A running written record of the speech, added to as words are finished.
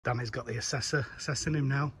Danny's got the assessor assessing him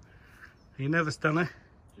now. Are you nervous, Danny?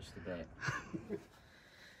 Just a bit.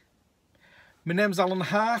 My name's Alan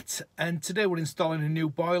Hart, and today we're installing a new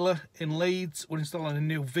boiler in Leeds. We're installing a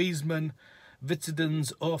new Viessmann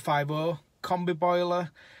Vitodens 050 Combi Boiler.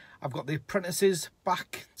 I've got the apprentices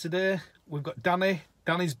back today. We've got Danny.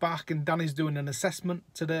 Danny's back, and Danny's doing an assessment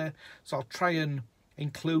today. So I'll try and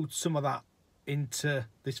include some of that into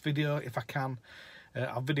this video if I can.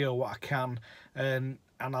 I'll video what I can, and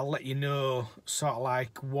I'll let you know sort of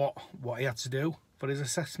like what he had to do for his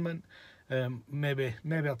assessment. Maybe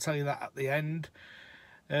I'll tell you that at the end.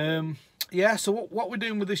 Yeah, so what we're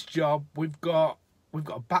doing with this job, we've got a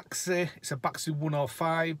Baxi. It's a Baxi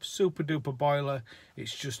 105 super duper boiler.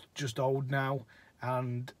 It's just old now,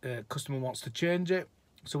 and customer wants to change it,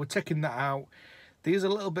 so we're taking that out. There's a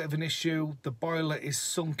little bit of an issue. The boiler is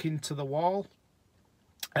sunk into the wall,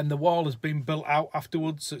 and the wall has been built out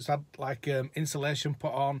afterwards, so it's had like insulation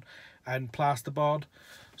put on and plasterboard.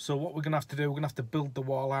 So what we're gonna have to do, we're gonna have to build the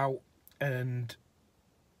wall out and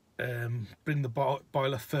bring the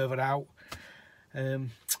boiler further out.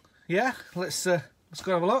 Yeah, let's go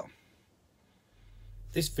have a look.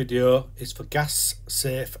 This video is for gas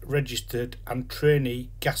safe, registered and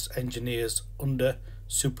trainee gas engineers under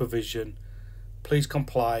supervision. Please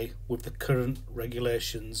comply with the current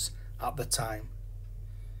regulations at the time.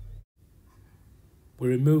 We're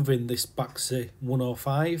removing this Baxi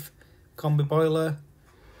 105 Combi Boiler.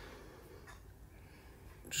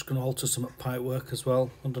 Just going to alter some pipe work as well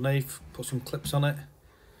underneath, put some clips on it.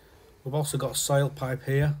 We've also got a soil pipe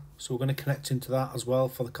here, so we're going to connect into that as well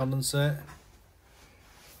for the condensate.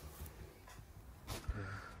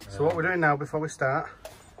 So what we're doing now before we start?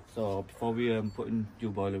 So before we put in new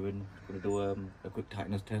boiler in, we're going to do a quick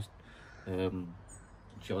tightness test.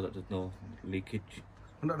 Ensure that there's no leakage.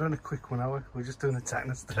 We're not doing a quick one, are we? We're just doing a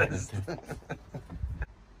tightness test.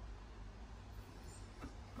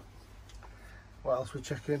 What else we're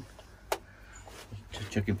checking?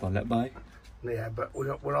 Just checking for let by. Yeah, but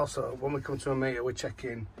we're also, when we come to a meter, we're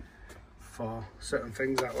checking for certain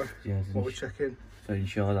things, aren't we? Yeah. What we're checking? So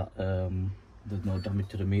ensure that there's no damage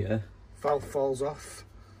to the meter. Valve falls off.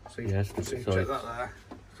 So you, Yes. so you check that there.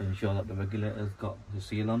 So ensure that the regulator's got the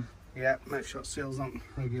seal on. Yeah, make sure it seals on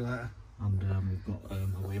regulator. And we've got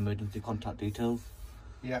our emergency contact details.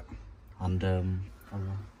 Yep. And our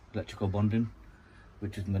electrical bonding,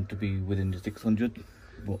 which is meant to be within the 600.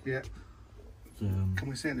 But yeah. Can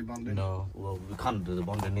we see any bonding? No, well, we can do the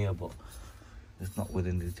bonding here, but it's not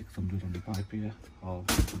within the 600 on the pipe here, or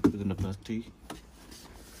within the first tee.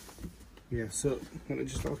 Yeah, so let me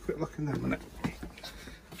just have a quick look in there a minute.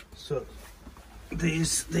 So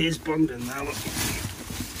these bonding now, look.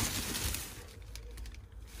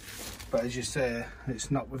 But as you say,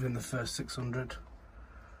 it's not within the first 600.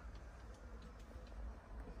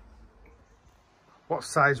 What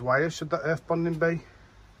size wire should that earth bonding be?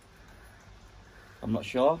 I'm not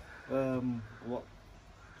sure what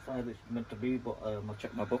size it's meant to be, but I'll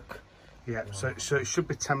check my book. Yeah, so it should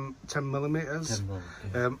be 10 millimeters. 10 mil,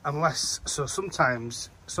 yeah. Unless, so sometimes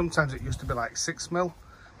it used to be like 6 mil.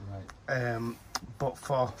 Right. But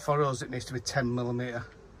for us it needs to be 10 millimeter.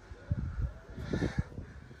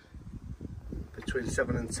 Between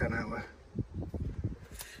 7 and 10 hour.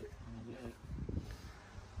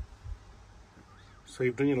 So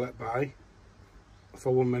you've done your let by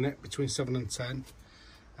for 1 minute between 7 and 10,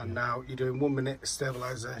 and now you're doing 1 minute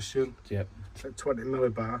stabilisation. Yep. So 20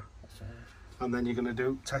 millibar. And then you're going to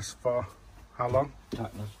do test for how long?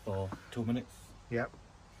 Tightness for 2 minutes. Yep.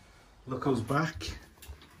 Look who's back.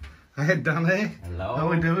 Hey Danny. Hello. How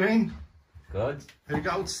are we doing? Good. Have you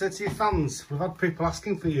got out to say to your fans? We've had people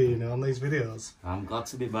asking for you, you know, on these videos. I'm glad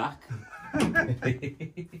to be back.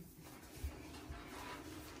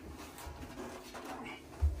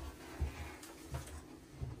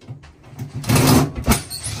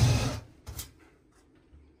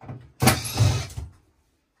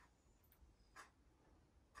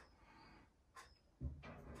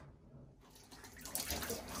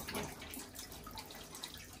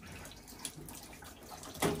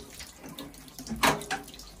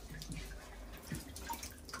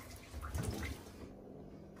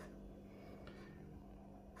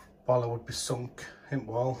 Boiler would be sunk in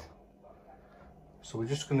wall, so we're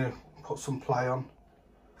just going to put some ply on,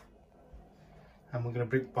 and we're going to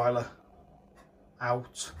bring boiler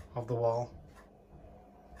out of the wall,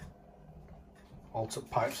 alter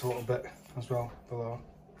pipes a little bit as well below.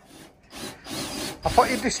 I thought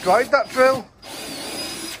you destroyed that drill.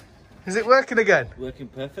 Is it working again? Working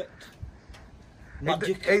perfect.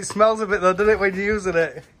 Magic. It smells a bit though, doesn't it, when you're using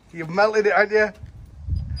it? You've melted it, haven't you?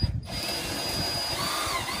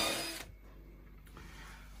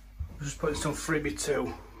 We're just putting some freebie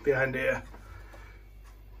 2 behind here.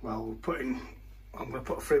 Well, I'm going to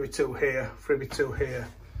put a freebie 2 here, freebie 2 here.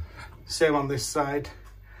 Same on this side.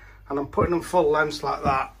 And I'm putting them full lengths like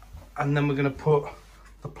that. And then we're going to put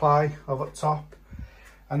the ply over top.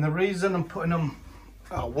 And the reason I'm putting them,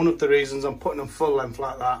 one of the reasons I'm putting them full length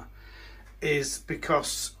like that is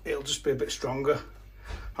because it'll just be a bit stronger.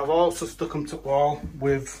 I've also stuck them to wall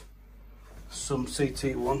with some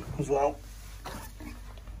CT1 as well.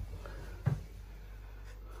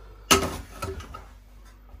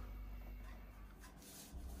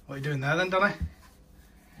 What are you doing there then, Danny?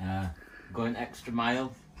 Going extra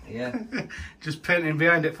mile, yeah. Just painting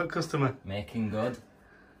behind it for customer. Making good.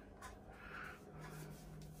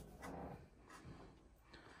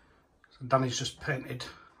 So Danny's just painted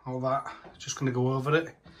all that. Just going to go over it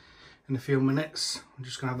in a few minutes. I'm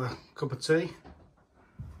just going to have a cup of tea.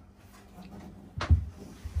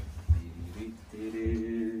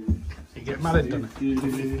 You get married,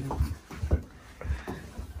 Danny?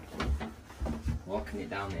 Walking it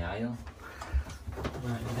down the aisle.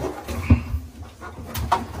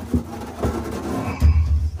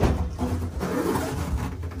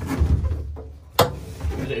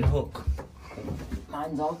 Is it in hook?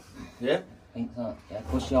 Mine's on. Yeah? I think so. Yeah,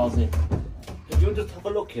 push yours in. If you just have a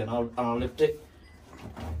look here and I'll lift it.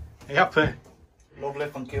 Are you happy? Lovely,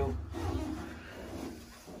 thank you.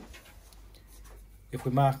 If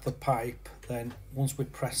we mark the pipe, then once we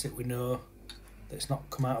press it, we know that it's not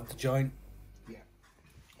come out of the joint. Yeah.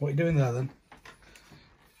 What are you doing there then?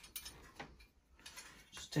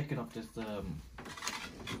 Just taking off this, So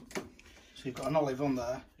you've got an olive on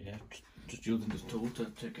there. yeah, just using this tool to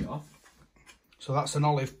take it off. So that's an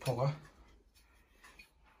olive puller.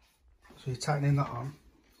 So you're tightening that on.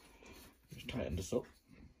 Just tighten this up.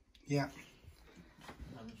 Yeah.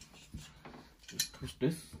 And just twist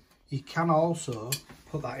this. You can also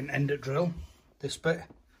put that in ender drill, this bit,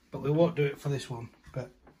 but we won't do it for this one. But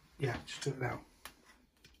yeah, just do it now.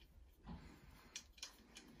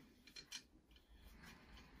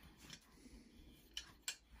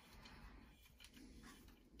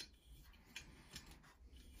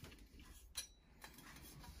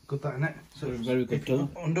 Good that, innit? So Very good tool.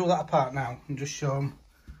 Undo that apart now and just show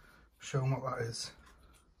them what that is.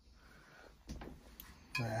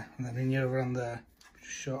 There, and then in your other hand there,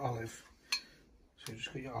 just show olive. So you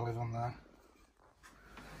just got your olive on there.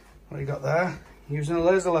 What you got there? Using a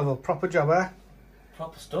laser level, proper job, eh?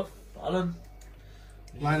 Proper stuff, Alan.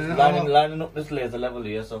 Lining up this laser level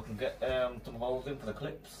here so I can get some holes in for the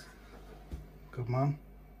clips. Good man.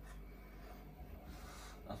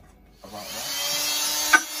 That's about that.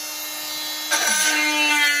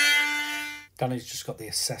 Danny's just got the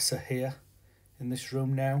assessor here in this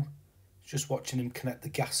room now. Just watching him connect the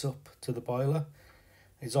gas up to the boiler.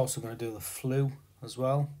 He's also going to do the flue as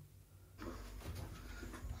well.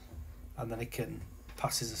 And then he can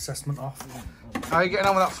pass his assessment off. How are you getting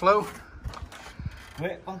on with that flue?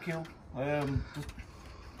 Wait, thank you. Just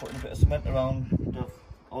putting a bit of cement around the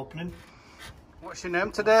opening. What's your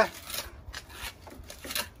name today?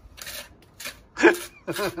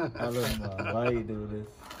 Alan, why you do this?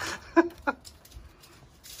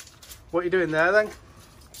 What are you doing there then?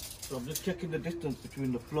 So I'm just checking the distance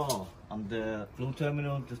between the floor and the flue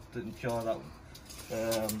terminal just to ensure that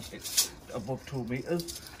it's above 2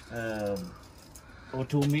 meters. Or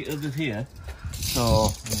 2 meters is here. So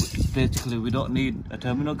basically we don't need a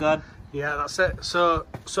terminal guard. Yeah, that's it. So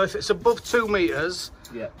if it's above 2 meters,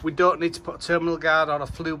 Yeah. we don't need to put a terminal guard or a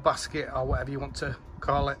flue basket or whatever you want to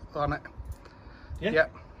call it on it. Yeah.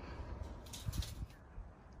 Yep.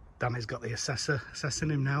 Danny's got the assessor assessing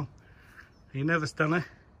him now. Are you nervous, Danny?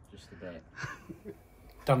 Just a bit.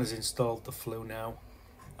 Danny's installed the flue now,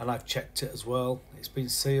 and I've checked it as well. It's been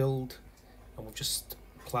sealed, and we've just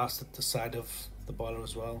plastered the side of the boiler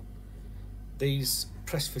as well. These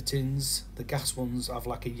press fittings, the gas ones, have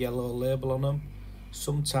like a yellow label on them.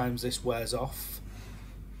 Sometimes this wears off,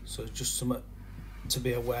 so it's just something to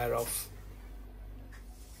be aware of.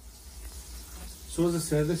 So as I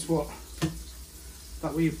say,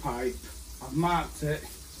 that wee pipe, I've marked it.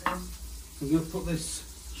 I'm going to put this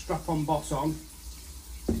strap-on boss on.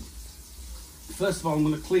 First of all, I'm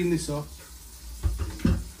going to clean this up.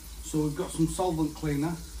 So we've got some solvent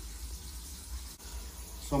cleaner.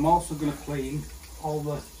 So I'm also going to clean all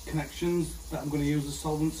the connections that I'm going to use the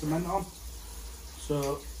solvent cement on.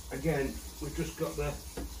 So again, we've just got the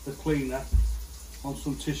cleaner on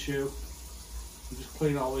some tissue. And just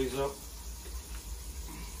clean all these up.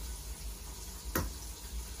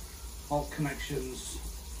 All connections.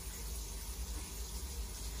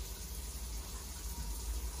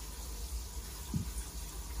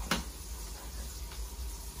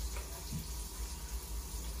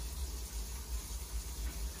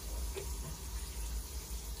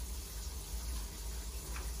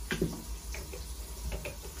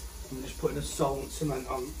 putting a solvent cement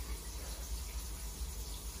on.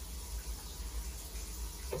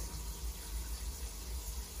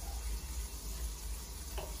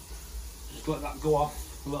 Just let that go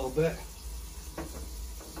off a little bit.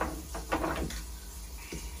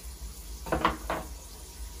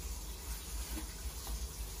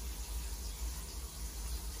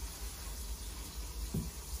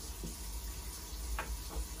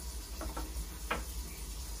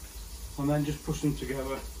 And then just push them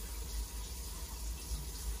together.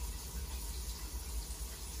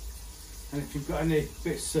 And if you've got any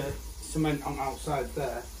bits of cement on outside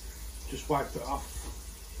there, just wipe it off.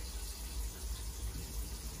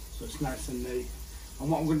 So it's nice and neat. And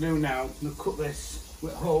what I'm going to do now, I'm going to cut this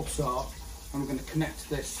with a hole saw, and we're going to connect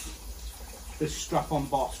this strap-on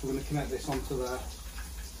boss. We're going to connect this onto there.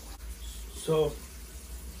 So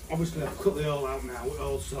obviously I've cut the hole out now with a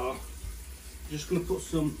hole saw. Just going to put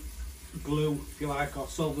some glue, if you like, or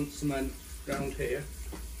solvent cement down here.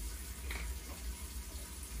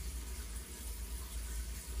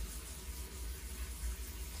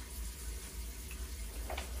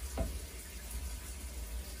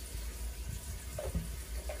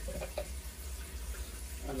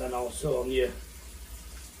 And then also on your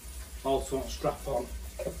strap on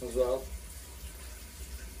as well.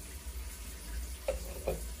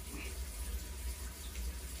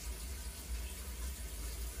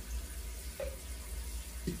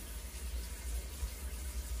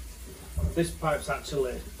 This pipe's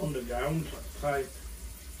actually underground pipe.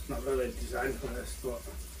 It's not really designed for this, but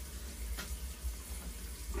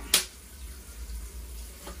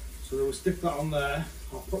so we'll stick that on there.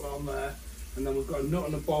 I'll put that on there, and then we've got a nut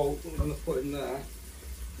and a bolt we're going to put in there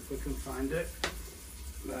if we can find it.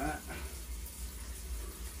 There.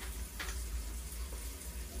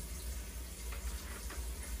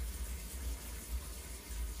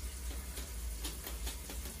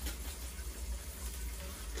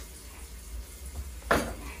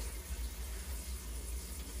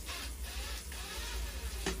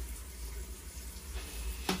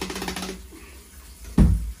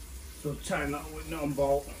 So tighten that with nut and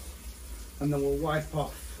bolt, and then we'll wipe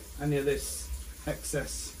off any of this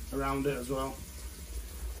excess around it as well.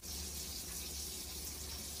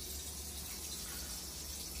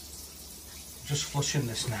 Just flushing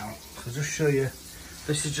this now. I'll just show you.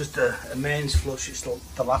 This is just a mains flush. It's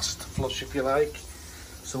the last flush, if you like.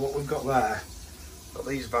 So what we've got there, got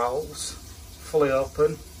these valves fully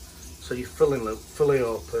open. So your filling loop fully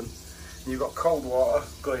open, and you've got cold water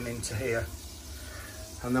going into here.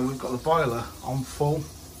 And then we've got the boiler on full,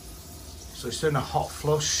 so it's doing a hot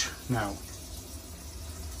flush now.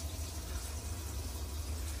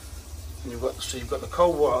 And you've got the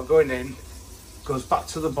cold water going in, goes back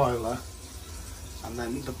to the boiler, and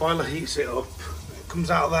then the boiler heats it up. It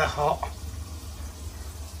comes out of there hot,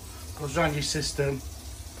 goes around your system,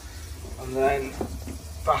 and then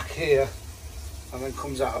back here, and then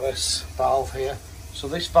comes out of this valve here. So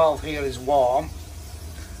this valve here is warm,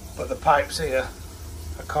 but the pipes here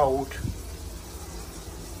are cold.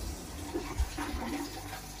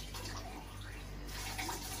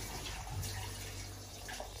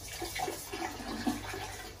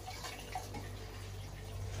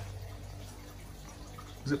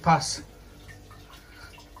 Does it pass?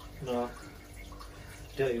 No.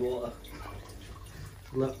 Dirty water.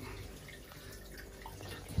 Look.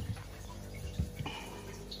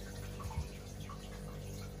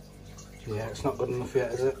 Yeah, it's not good enough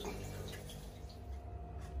yet, is it?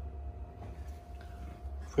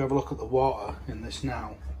 If we have a look at the water in this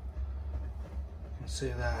now, you can see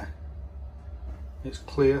there, it's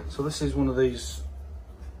clear. So this is one of these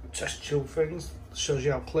test tube things that shows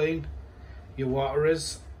you how clean your water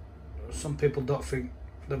is. Some people don't think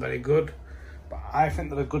they're very good, but I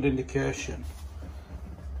think they're a good indication.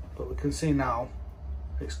 But we can see now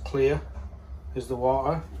it's clear is the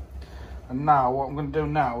water. And now what I'm going to do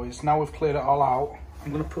now is, now we've cleared it all out,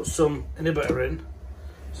 I'm going to put some inhibitor in.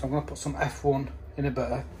 So I'm going to put some F1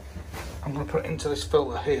 inhibitor. I'm going to put it into this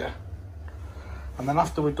filter here, and then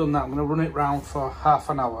after we've done that, I'm going to run it round for half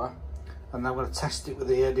an hour, and then I'm going to test it with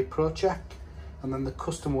the AD Pro Check, and then the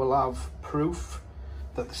customer will have proof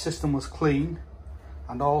that the system was clean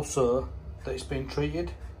and also that it's been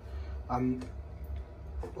treated. And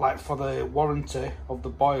like for the warranty of the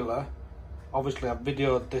boiler, obviously I've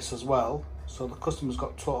videoed this as well, so the customer's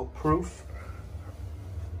got total proof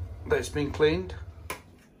that it's been cleaned.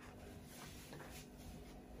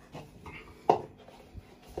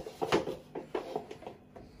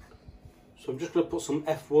 So I'm just going to put some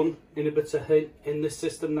F1 inhibitor in this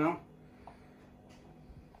system now.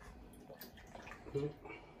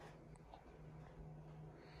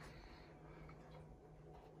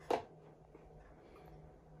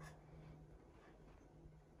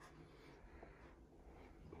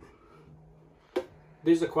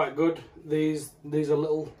 These are quite good. These are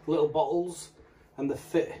little bottles, and they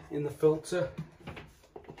fit in the filter,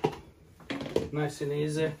 nice and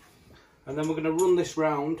easy. And then we're going to run this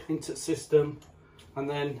round into the system, and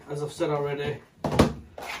then, as I've said already,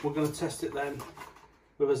 we're going to test it then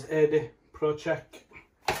with us AD Pro Check.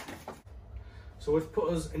 So we've put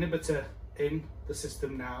us inhibitor in the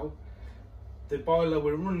system now. The boiler,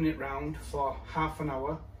 we're running it round for half an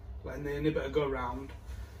hour, letting the inhibitor go round.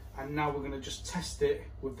 And now we're going to just test it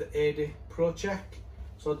with the AD Pro Check.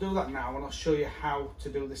 So I'll do that now, and I'll show you how to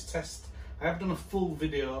do this test. I have done a full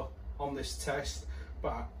video on this test,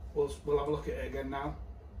 but we'll have a look at it again now.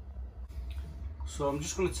 So I'm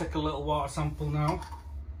just going to take a little water sample now.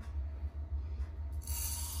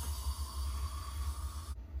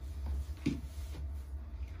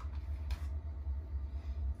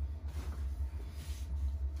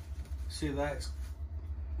 See there, it's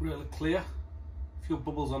really clear. A few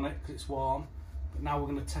bubbles on it because it's warm. But now we're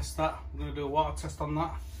going to test that. We're going to do a water test on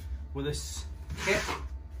that with this kit.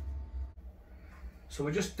 So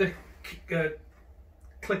we just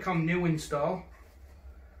click on New Install,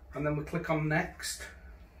 and then we click on Next,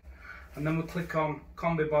 and then we click on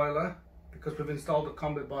Combi Boiler because we've installed a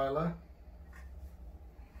Combi Boiler.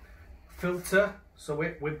 Filter, so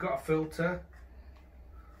we've got a filter.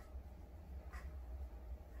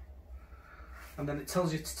 And then it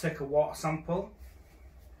tells you to take a water sample,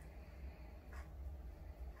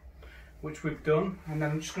 which we've done. And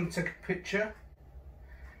then I'm just going to take a picture,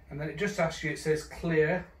 and then it just asks you, it says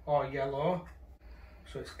clear or yellow,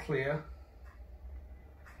 so it's clear,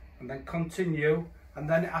 and then continue, and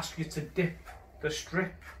then it asks you to dip the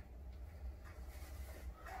strip.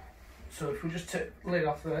 So if we just take the lid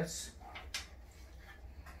off this,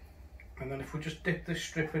 and then if we just dip this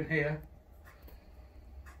strip in here,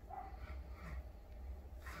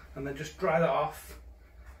 and then just dry that off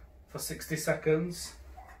for 60 seconds.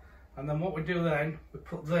 And then what we do then, we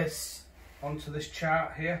put this onto this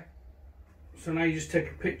chart here. So now you just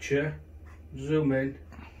take a picture, zoom in,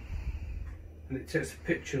 and it takes a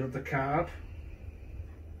picture of the card.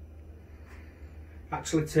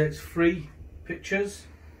 Actually takes 3 pictures.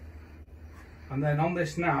 And then on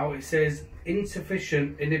this now, it says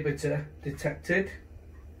insufficient inhibitor detected.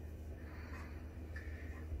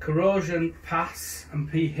 Corrosion pass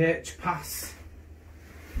and pH pass.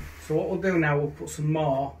 So what we'll do now, we'll put some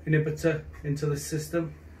more inhibitor into the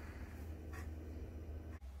system.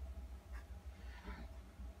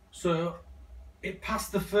 So it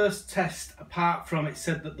passed the first test, apart from it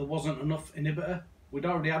said that there wasn't enough inhibitor. We'd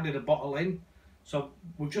already added a bottle in, so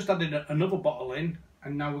we've just added another bottle in,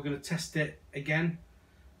 and now we're going to test it again.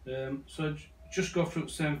 So just go through the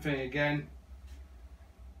same thing again.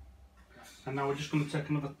 And now we're just going to take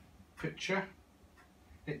another picture.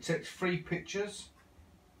 It takes 3 pictures.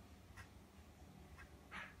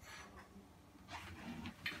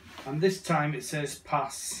 And this time it says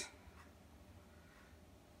pass.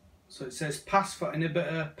 So it says pass for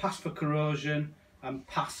inhibitor, pass for corrosion, and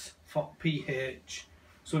pass for pH.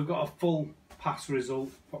 So we've got a full pass result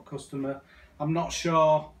for customer. I'm not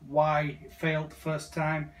sure why it failed the first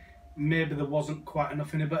time. Maybe there wasn't quite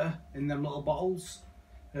enough inhibitor in them little bottles.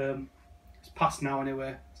 It's passed now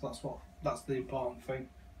anyway, so that's the important thing.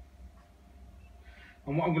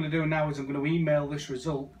 And what I'm going to do now is I'm going to email this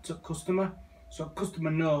result to customer, so customer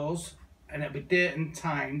knows, and it'll be date and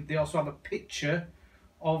time. They also have a picture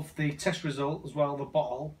of the test result as well, the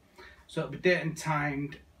bottle, so it'll be date and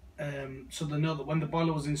timed, so they know that when the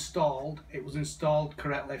boiler was installed, it was installed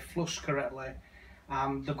correctly, flushed correctly,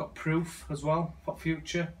 and they've got proof as well for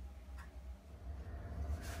future.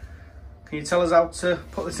 Can you tell us how to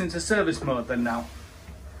put this into service mode then now?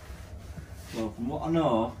 Well, from what I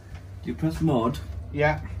know, you press mode.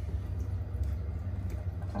 Yeah.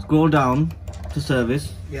 Scroll down to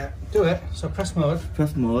service. Yeah, do it. So press mode.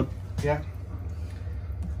 Press mode. Yeah.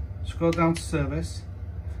 Scroll down to service.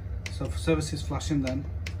 So for service is flashing then.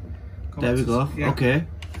 There we go. Yeah. Okay.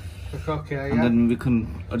 Click OK, yeah. And then we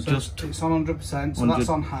can adjust. So it's on 100%, so that's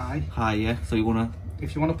on high. High, yeah. So you wanna.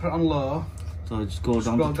 If you want to put it on low. So just go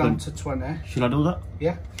down to 20. Should I do that?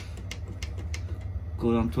 Yeah.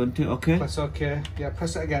 Go down 20, okay. Press OK. Yeah,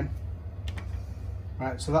 press it again.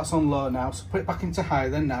 Right, so that's on low now. So put it back into high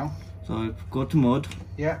then now. So go to mode.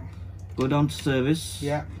 Yeah. Go down to service.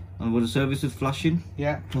 Yeah. And when the service is flashing.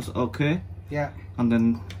 Yeah. Press OK. Yeah. And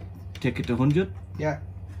then take it to 100. Yeah.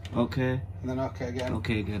 OK. And then OK again.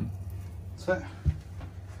 OK again. That's it.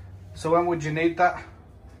 So when would you need that?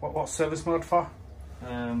 What service mode for?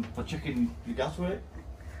 For checking your gas rate.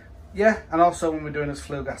 Yeah, and also when we're doing this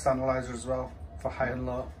flue gas analyzer as well, for high and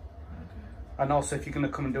low. Okay. And also if you're going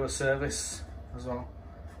to come and do a service as well.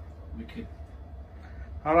 Wicked.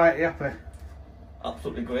 All right, you happy?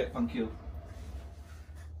 Absolutely great, thank you.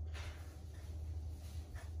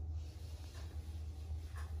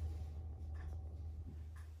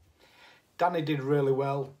 Danny did really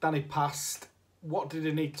well. Danny passed. What did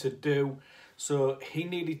he need to do? So he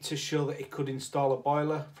needed to show that he could install a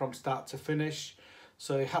boiler from start to finish.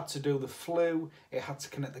 So he had to do the flue, he had to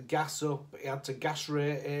connect the gas up, he had to gas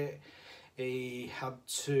rate it, he had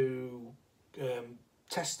to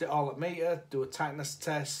test it all at meter, do a tightness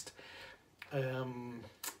test.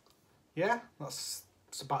 Yeah, that's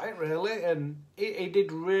about it really, and he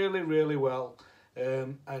did really well.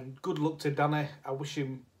 And good luck to Danny. I wish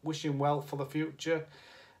him well for the future.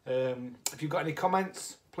 If you've got any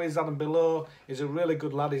comments, please add them below. He's a really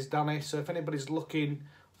good lad, is Danny. So if anybody's looking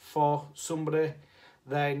for somebody,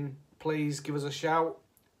 then please give us a shout.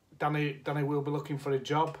 Danny will be looking for a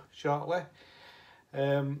job shortly.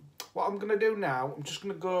 What I'm going to do now, I'm just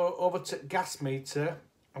going to go over to gas meter.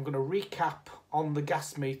 I'm going to recap on the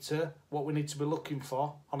gas meter, what we need to be looking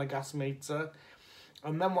for on a gas meter.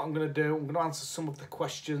 And then what I'm going to do, I'm going to answer some of the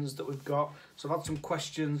questions that we've got. So I've had some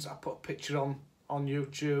questions, I put a picture on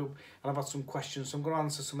YouTube, and I've had some questions, so I'm going to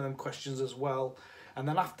answer some of them questions as well. And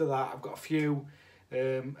then after that, I've got a few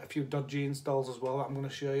dodgy installs as well that I'm going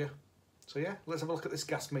to show you. So yeah, let's have a look at this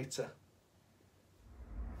gas meter.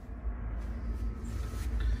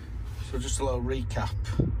 So just a little recap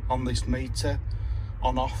on this meter,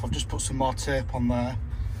 on off. I've just put some more tape on there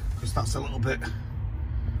because that's a little bit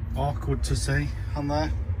awkward to see on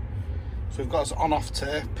there. So we've got this on off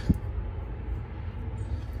tape.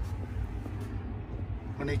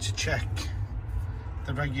 We need to check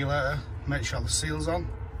the regulator, make sure the seal's on.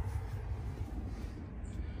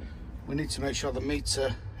 We need to make sure the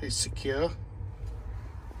meter is secure.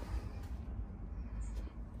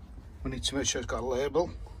 We need to make sure it's got a label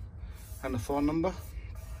and a phone number.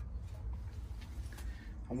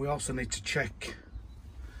 And we also need to check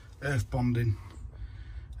earth bonding,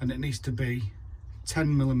 and it needs to be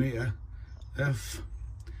 10mm earth,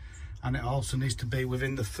 and it also needs to be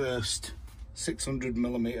within the first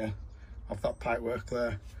 600mm of that pipework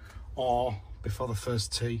there, or before the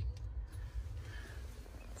first tee.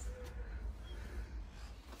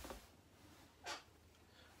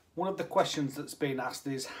 One of the questions that's been asked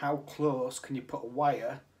is how close can you put a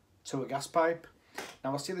wire to a gas pipe?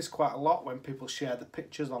 Now I see this quite a lot when people share the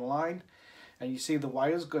pictures online and you see the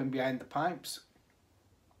wires going behind the pipes.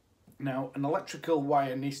 Now an electrical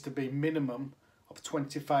wire needs to be minimum of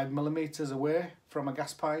 25mm away from a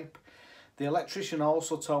gas pipe. The electrician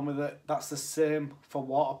also told me that that's the same for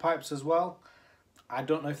water pipes as well. I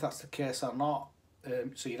don't know if that's the case or not,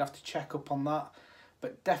 so you'd have to check up on that.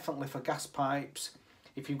 But definitely for gas pipes,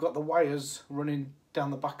 if you've got the wires running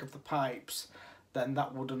down the back of the pipes, then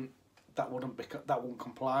that wouldn't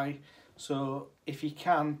comply. So if you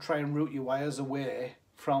can, try and route your wires away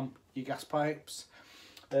from your gas pipes.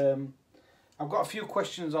 I've got a few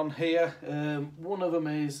questions on here. One of them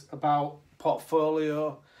is about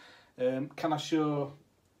portfolio. Can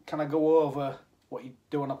I go over what you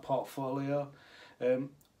do on a portfolio?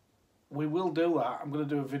 We will do that. I'm going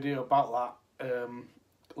to do a video about that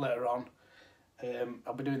later on.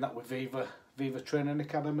 I'll be doing that with Viva Training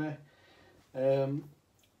Academy.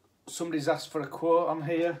 Somebody's asked for a quote on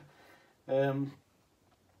here.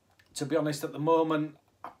 To be honest, at the moment,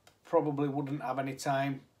 I probably wouldn't have any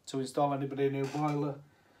time to install anybody a new boiler.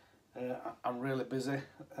 I'm really busy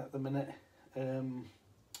at the minute.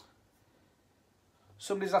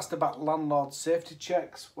 Somebody's asked about landlord safety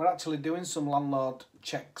checks. We're actually doing some landlord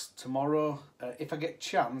checks tomorrow. If I get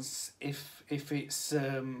chance, if it's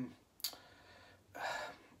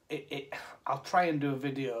I'll try and do a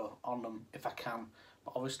video on them if I can,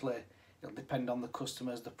 but obviously it'll depend on the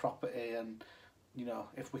customers, the property, and you know,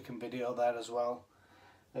 if we can video there as well.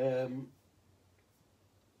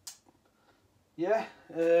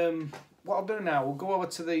 What I'll do now, we'll go over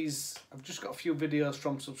to these. I've just got a few videos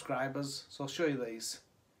from subscribers, so I'll show you these.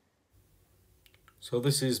 So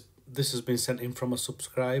this has been sent in from a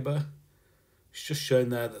subscriber. It's just showing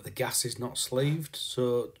there that the gas is not sleeved,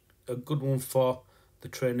 so a good one for the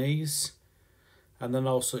trainees. And then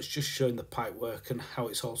also it's just showing the pipe work and how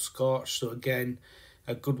it's all scorched. So again,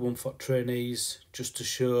 a good one for trainees, just to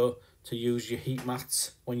show to use your heat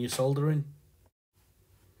mats when you're soldering.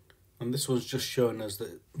 And this one's just showing us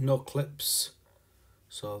that no clips,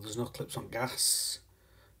 so there's no clips on gas.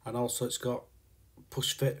 And also it's got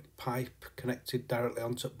push fit pipe connected directly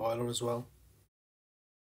onto the boiler as well.